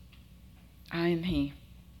 I am he.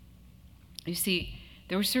 You see,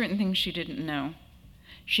 there were certain things she didn't know.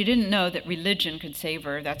 She didn't know that religion could save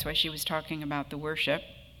her. That's why she was talking about the worship.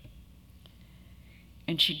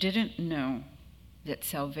 And she didn't know that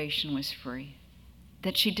salvation was free,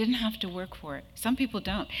 that she didn't have to work for it. Some people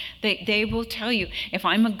don't. They will tell you, if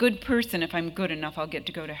I'm a good person, if I'm good enough, I'll get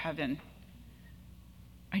to go to heaven.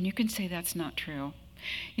 And you can say that's not true.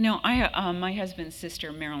 You know, my husband's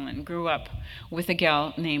sister, Marilyn, grew up with a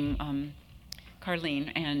gal named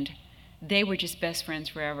Carlene, and they were just best friends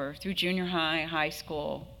forever, through junior high, high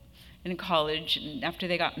school, and college, and after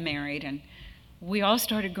they got married. And we all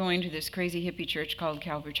started going to this crazy hippie church called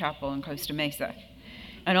Calvary Chapel in Costa Mesa.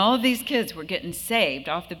 And all of these kids were getting saved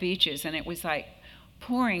off the beaches, and it was like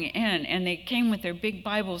pouring in, and they came with their big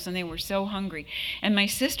Bibles, and they were so hungry. And my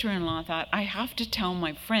sister-in-law thought, I have to tell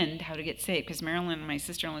my friend how to get saved, because Marilyn, my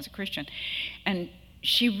sister-in-law, is a Christian. And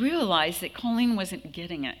she realized that Colleen wasn't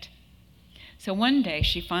getting it. So one day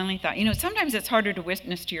she finally thought, you know, sometimes it's harder to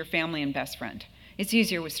witness to your family and best friend. It's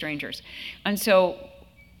easier with strangers. And so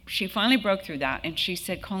she finally broke through that, and she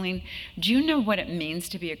said, Colleen, do you know what it means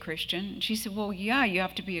to be a Christian? And she said, well, yeah, you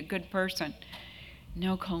have to be a good person.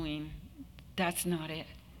 No, Colleen, that's not it.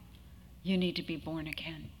 You need to be born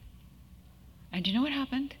again. And you know what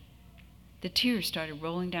happened? The tears started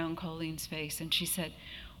rolling down Colleen's face, and she said,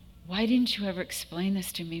 why didn't you ever explain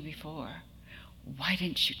this to me before? Why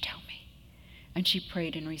didn't you tell me? And she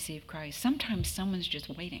prayed and received Christ. Sometimes someone's just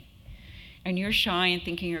waiting, and you're shy and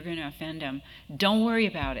thinking you're going to offend them. Don't worry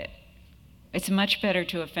about it. It's much better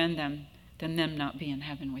to offend them than them not be in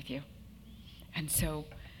heaven with you. And so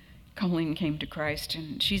Colleen came to Christ,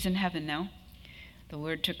 and she's in heaven now. The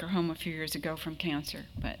Lord took her home a few years ago from cancer,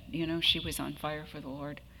 but, you know, she was on fire for the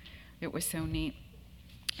Lord. It was so neat.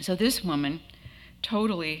 So this woman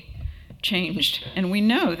totally changed, and we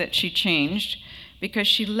know that she changed because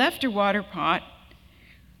she left her water pot.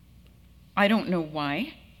 I don't know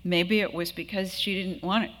why. Maybe it was because she didn't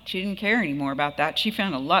want it. She didn't care anymore about that. She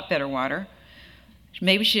found a lot better water.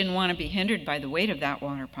 Maybe she didn't want to be hindered by the weight of that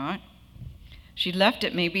water pot. She left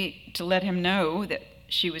it maybe to let him know that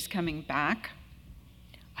she was coming back.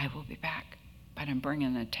 I will be back, but I'm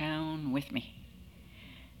bringing the town with me.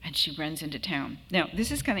 And she runs into town. Now,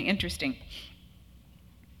 this is kind of interesting.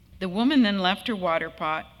 The woman then left her water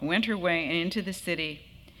pot, went her way, and into the city.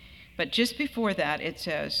 But just before that, it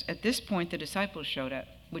says, at this point, the disciples showed up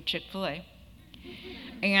with Chick-fil-A.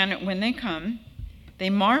 And when they come, they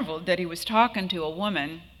marveled that he was talking to a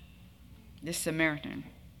woman, this Samaritan.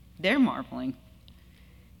 They're marveling.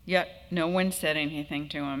 Yet no one said anything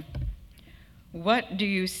to him. What do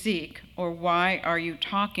you seek, or why are you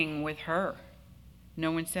talking with her?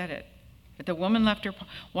 No one said it. But the woman left her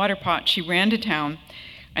water pot. She ran to town,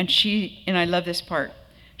 and I love this part.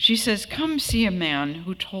 She says, come see a man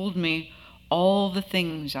who told me all the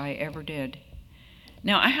things I ever did.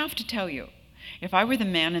 Now, I have to tell you, if I were the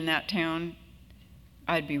man in that town,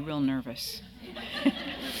 I'd be real nervous.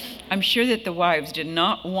 I'm sure that the wives did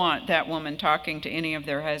not want that woman talking to any of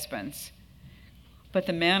their husbands. But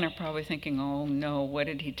the men are probably thinking, oh no, what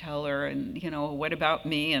did he tell her? And, what about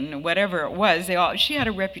me? And whatever it was, she had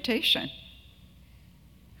a reputation.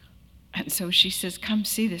 And so she says, come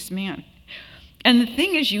see this man. And the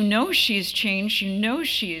thing is, she's changed.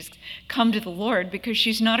 She's come to the Lord because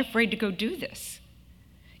she's not afraid to go do this.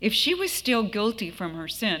 If she was still guilty from her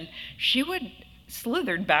sin, she would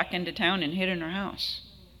slithered back into town and hid in her house.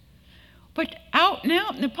 But out and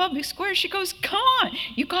out in the public square, she goes, come on,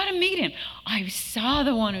 you got to meet him. I saw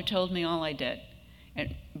the one who told me all I did.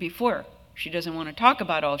 And before, she doesn't want to talk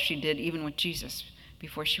about all she did, even with Jesus,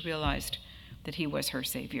 before she realized that he was her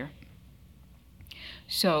Savior.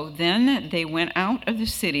 So then they went out of the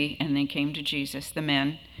city and they came to Jesus, the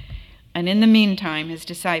men. And in the meantime, his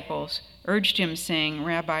disciples urged him, saying,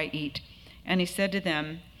 Rabbi, eat. And he said to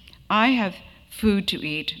them, I have food to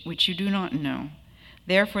eat, which you do not know.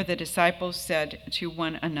 Therefore the disciples said to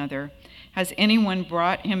one another, has anyone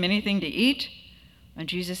brought him anything to eat? And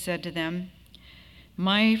Jesus said to them,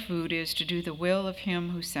 my food is to do the will of him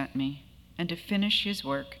who sent me, and to finish his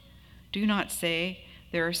work. Do not say,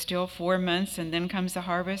 there are still 4 months, and then comes the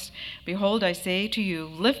harvest. Behold, I say to you,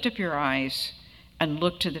 lift up your eyes and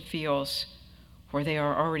look to the fields, for they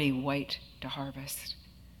are already white to harvest.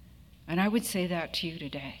 And I would say that to you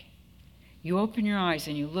today. You open your eyes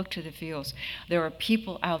and you look to the fields. There are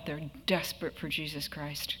people out there desperate for Jesus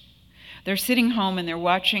Christ. They're sitting home and they're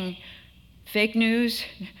watching fake news.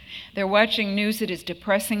 They're watching news that is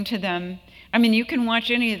depressing to them. I mean, you can watch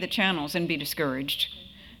any of the channels and be discouraged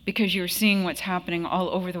because you're seeing what's happening all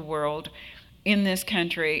over the world, in this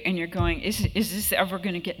country, and you're going, is this ever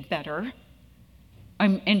going to get better?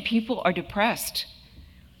 And people are depressed.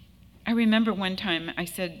 I remember one time I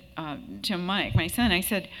said to Mike, my son, I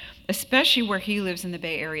said, especially where he lives in the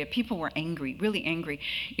Bay Area, people were angry, really angry.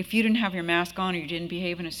 If you didn't have your mask on or you didn't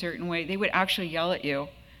behave in a certain way, they would actually yell at you.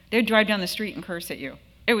 They'd drive down the street and curse at you.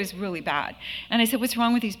 It was really bad. And I said, what's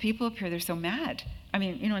wrong with these people up here? They're so mad. I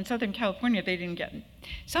mean, in Southern California, they didn't get,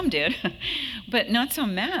 some did, but not so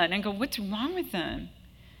mad. And I go, what's wrong with them?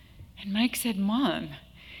 And Mike said, Mom,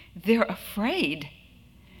 they're afraid.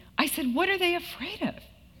 I said, what are they afraid of?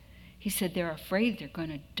 He said, they're afraid they're going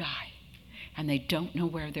to die, and they don't know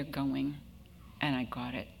where they're going. And I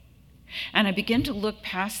got it. And I began to look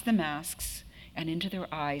past the masks and into their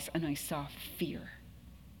eyes, and I saw fear.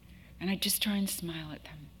 And I just try and smile at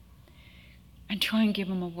them and try and give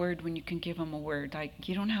them a word when you can give them a word. Like,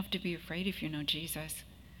 you don't have to be afraid if you know Jesus.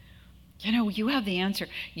 You have the answer.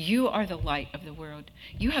 You are the light of the world.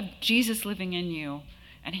 You have Jesus living in you,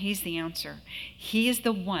 and he's the answer. He is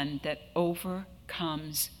the one that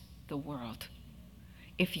overcomes the world.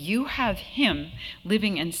 If you have him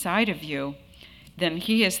living inside of you, then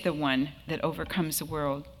he is the one that overcomes the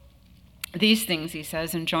world. These things, he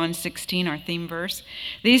says in John 16, our theme verse,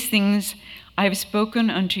 these things I have spoken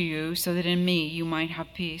unto you so that in me you might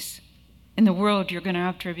have peace. In the world you're going to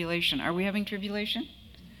have tribulation. Are we having tribulation?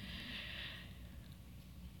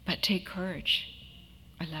 But take courage.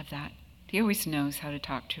 I love that. He always knows how to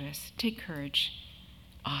talk to us. Take courage.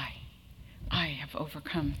 I have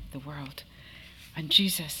overcome the world. And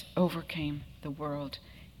Jesus overcame the world.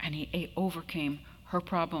 And he overcame her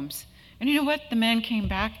problems. And you know what? The man came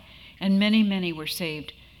back, and many, many were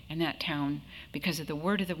saved in that town because of the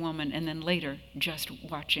word of the woman, and then later, just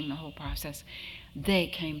watching the whole process. They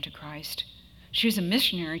came to Christ. She was a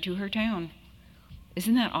missionary to her town.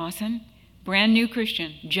 Isn't that awesome? Brand new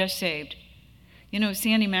Christian, just saved.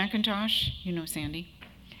 Sandy McIntosh? You know Sandy.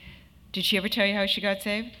 Did she ever tell you how she got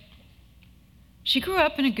saved? She grew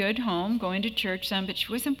up in a good home, going to church some, but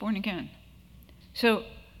she wasn't born again. So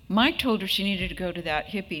Mike told her she needed to go to that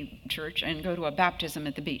hippie church and go to a baptism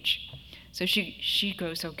at the beach. So she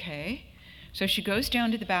goes, okay. So she goes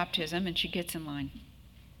down to the baptism and she gets in line.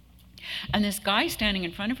 And this guy standing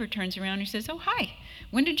in front of her turns around and he says, oh, hi,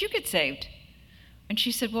 when did you get saved? And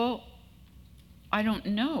she said, well, I don't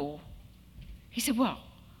know. He said, well,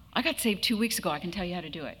 I got saved 2 weeks ago. I can tell you how to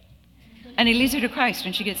do it. And he leads her to Christ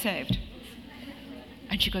and she gets saved.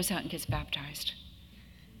 And she goes out and gets baptized.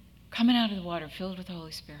 coming out of the water filled with the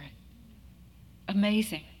Holy Spirit.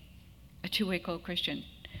 Amazing. A two-way co-Christian.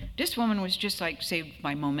 This woman was just like saved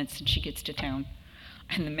by moments, and she gets to town.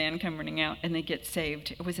 And the man come running out, and they get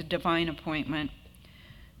saved. It was a divine appointment.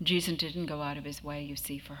 Jesus didn't go out of his way, you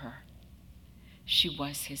see, for her. She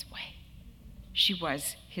was his way. She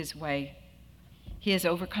was his way. He has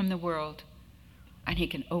overcome the world, and he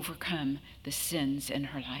can overcome the sins in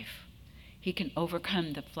her life. He can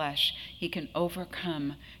overcome the flesh. He can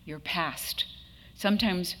overcome your past.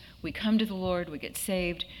 Sometimes we come to the Lord, we get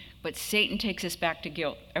saved, but Satan takes us back to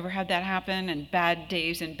guilt. Ever had that happen? And bad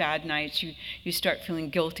days and bad nights, you start feeling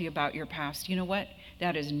guilty about your past. You know what?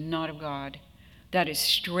 That is not of God. That is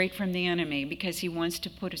straight from the enemy, because he wants to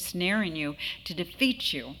put a snare in you to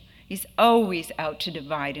defeat you. He's always out to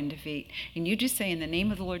divide and defeat. And you just say, in the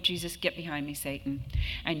name of the Lord Jesus, get behind me, Satan.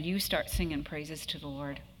 And you start singing praises to the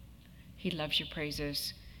Lord. He loves your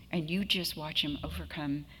praises. And you just watch him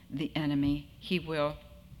overcome the enemy. He will.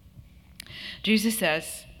 Jesus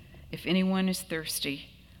says, if anyone is thirsty,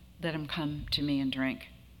 let him come to me and drink.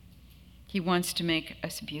 He wants to make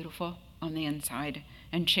us beautiful on the inside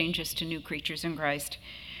and change us to new creatures in Christ.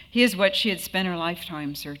 He is what she had spent her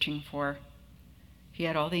lifetime searching for. He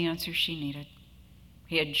had all the answers she needed.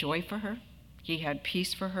 He had joy for her. He had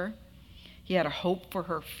peace for her. He had a hope for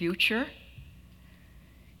her future.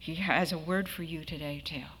 He has a word for you today,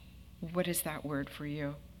 too. What is that word for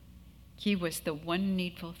you? He was the one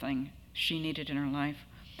needful thing she needed in her life.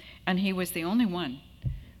 And he was the only one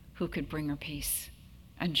who could bring her peace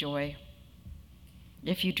and joy.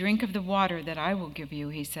 If you drink of the water that I will give you,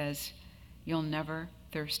 he says, you'll never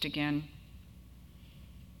thirst again.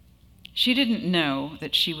 She didn't know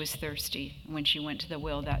that she was thirsty when she went to the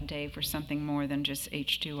well that day for something more than just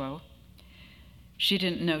H2O. She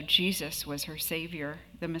didn't know Jesus was her Savior,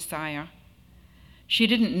 the Messiah. She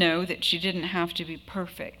didn't know that she didn't have to be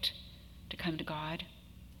perfect to come to God.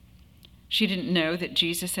 She didn't know that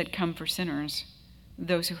Jesus had come for sinners,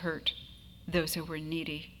 those who hurt, those who were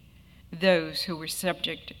needy, those who were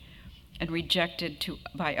subject and rejected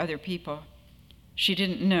by other people. She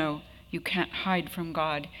didn't know you can't hide from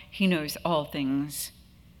God. He knows all things.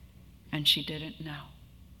 And she didn't know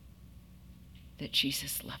that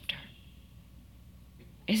Jesus loved her.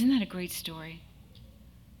 Isn't that a great story?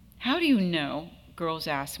 How do you know, girls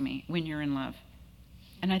ask me, when you're in love?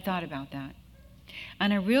 And I thought about that.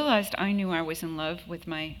 And I realized I knew I was in love with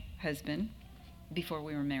my husband before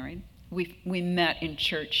we were married. We met in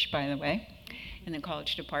church, by the way, in the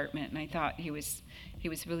college department, and I thought he was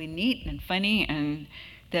really neat and funny, and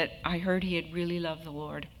that I heard he had really loved the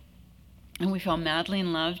Lord. And we fell madly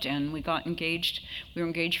in love, and we got engaged. We were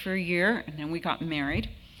engaged for a year, and then we got married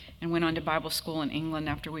and went on to Bible school in England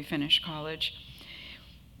after we finished college.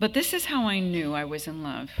 But this is how I knew I was in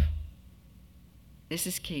love. This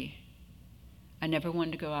is key. I never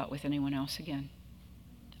wanted to go out with anyone else again.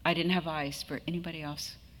 I didn't have eyes for anybody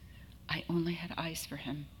else. I only had eyes for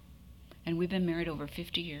him. And we've been married over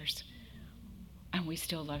 50 years. And we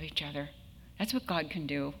still love each other. That's what God can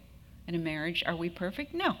do in a marriage. Are we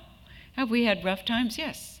perfect? No. Have we had rough times?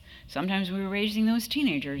 Yes. Sometimes we were raising those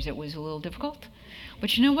teenagers. It was a little difficult.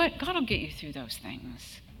 But you know what? God will get you through those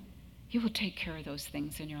things. He will take care of those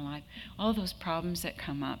things in your life. All those problems that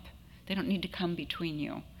come up, they don't need to come between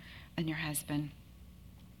you and your husband.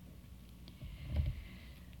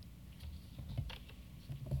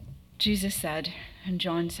 Jesus said in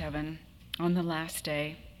John 7, on the last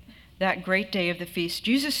day, that great day of the feast,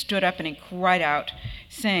 Jesus stood up and he cried out,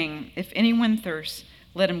 saying, if anyone thirsts,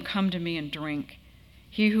 let him come to me and drink.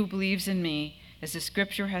 He who believes in me, as the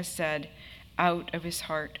scripture has said, out of his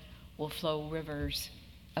heart will flow rivers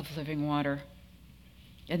of living water.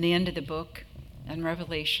 In the end of the book, in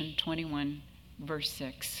Revelation 21, verse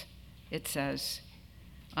 6, it says,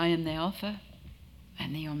 I am the Alpha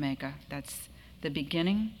and the Omega. That's the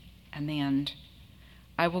beginning and the end.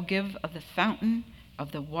 I will give of the fountain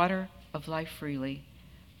of the water of life freely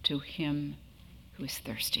to him who is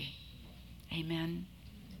thirsty. Amen.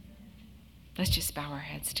 Let's just bow our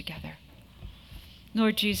heads together.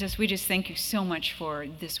 Lord Jesus, we just thank you so much for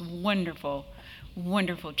this wonderful,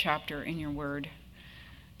 wonderful chapter in your word.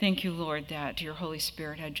 Thank you, Lord, that your Holy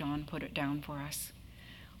Spirit had John put it down for us.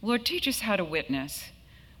 Lord, teach us how to witness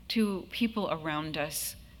to people around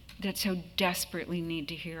us that so desperately need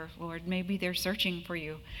to hear, Lord. Maybe they're searching for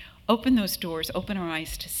you. Open those doors, open our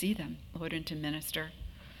eyes to see them, Lord, and to minister.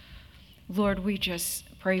 Lord, we just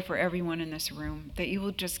pray for everyone in this room that you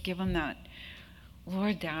will just give them that,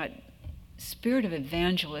 Lord, that spirit of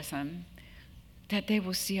evangelism, that they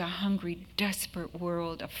will see a hungry, desperate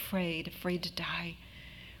world, afraid to die.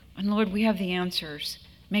 And Lord, we have the answers.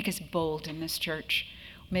 Make us bold in this church.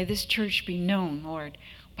 May this church be known, Lord,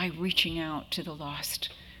 by reaching out to the lost,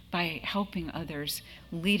 by helping others,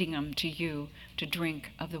 leading them to you to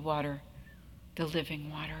drink of the water, the living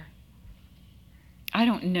water. I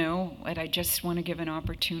don't know, but I just want to give an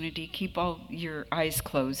opportunity. Keep all your eyes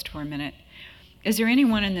closed for a minute. Is there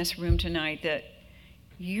anyone in this room tonight that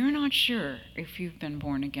you're not sure if you've been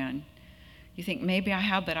born again? You think, maybe I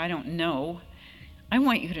have, but I don't know. I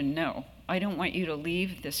want you to know. I don't want you to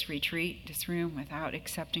leave this retreat, this room, without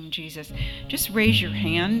accepting Jesus. Just raise your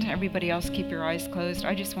hand. Everybody else, keep your eyes closed.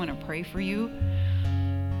 I just want to pray for you.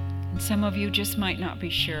 And some of you just might not be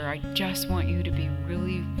sure. I just want you to be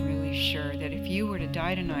really, really sure that if you were to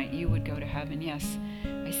die tonight, you would go to heaven. Yes,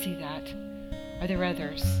 I see that. Are there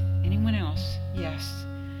others? Anyone else? Yes.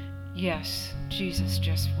 Yes. Jesus,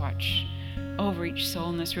 just watch over each soul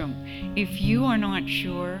in this room. If you are not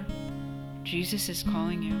sure, Jesus is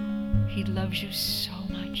calling you. He loves you so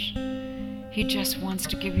much. He just wants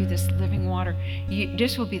to give you this living water.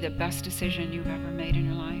 This will be the best decision you've ever made in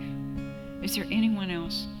your life. Is there anyone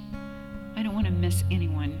else? I don't want to miss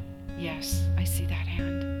anyone. Yes, I see that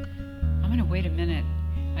hand. I'm going to wait a minute.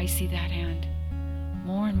 I see that hand.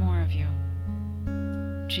 More and more of you.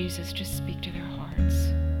 Jesus, just speak to their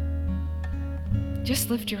hearts. Just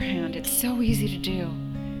lift your hand. It's so easy to do.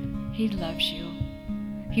 He loves you.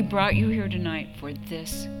 He brought you here tonight for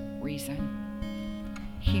this reason.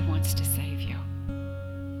 He wants to save you.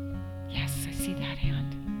 Yes, I see that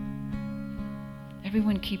hand.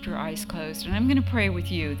 Everyone keep your eyes closed. And I'm going to pray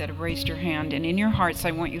with you that have raised your hand. And in your hearts,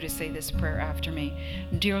 I want you to say this prayer after me.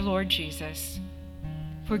 Dear Lord Jesus,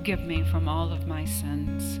 forgive me from all of my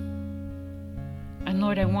sins. And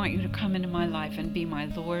Lord, I want you to come into my life and be my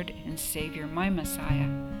Lord and Savior, my Messiah.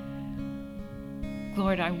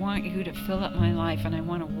 Lord, I want you to fill up my life, and I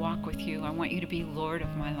want to walk with you. I want you to be Lord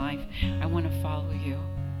of my life. I want to follow you.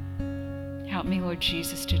 Help me, Lord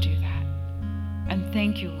Jesus, to do that. And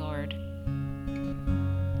thank you, Lord,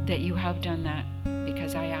 that you have done that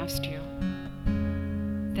because I asked you.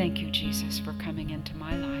 Thank you, Jesus, for coming into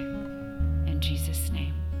my life. In Jesus'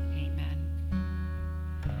 name, amen.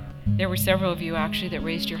 There were several of you, actually, that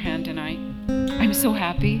raised your hand tonight. I'm so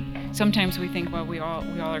happy. Sometimes we think, well, we all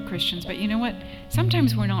are Christians, but you know what?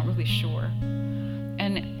 Sometimes we're not really sure.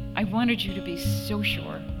 And I wanted you to be so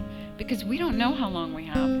sure, because we don't know how long we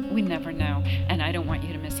have. We never know. And I don't want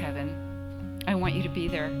you to miss heaven. I want you to be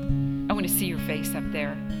there. I want to see your face up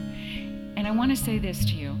there. And I want to say this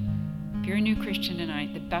to you. If you're a new Christian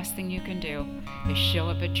tonight, the best thing you can do is show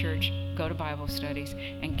up at church, go to Bible studies,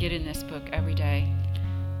 and get in this book every day.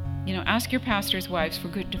 You know, ask your pastor's wives for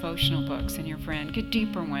good devotional books and your friend. Get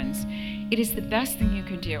deeper ones. It is the best thing you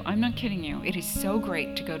can do. I'm not kidding you. It is so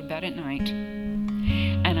great to go to bed at night.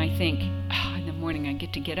 And I think, in the morning I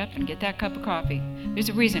get up and get that cup of coffee. There's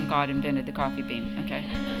a reason God invented the coffee bean, okay?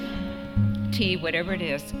 Tea, whatever it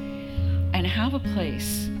is. And have a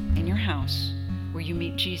place in your house where you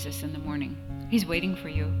meet Jesus in the morning. He's waiting for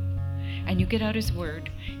you. And you get out his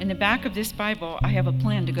word. In the back of this Bible, I have a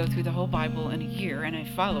plan to go through the whole Bible in a year, and I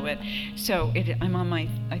follow it. So I'm on my,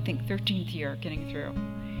 I think, 13th year getting through.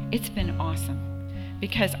 It's been awesome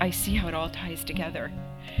because I see how it all ties together.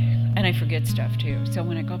 And I forget stuff too. So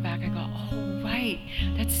when I go back, I go, oh, right.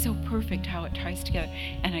 That's so perfect how it ties together.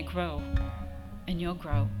 And I grow, and you'll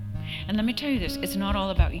grow. And let me tell you this, it's not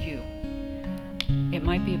all about you. It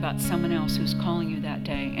might be about someone else who's calling you that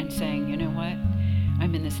day and saying, you know what?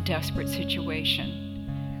 I'm in this desperate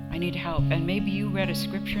situation. I need help. And maybe you read a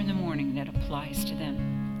scripture in the morning that applies to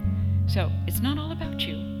them. So it's not all about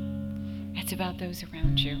you. It's about those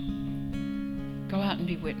around you. Go out and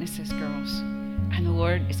be witnesses, girls. And the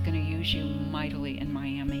Lord is going to use you mightily in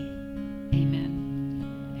Miami. Amen.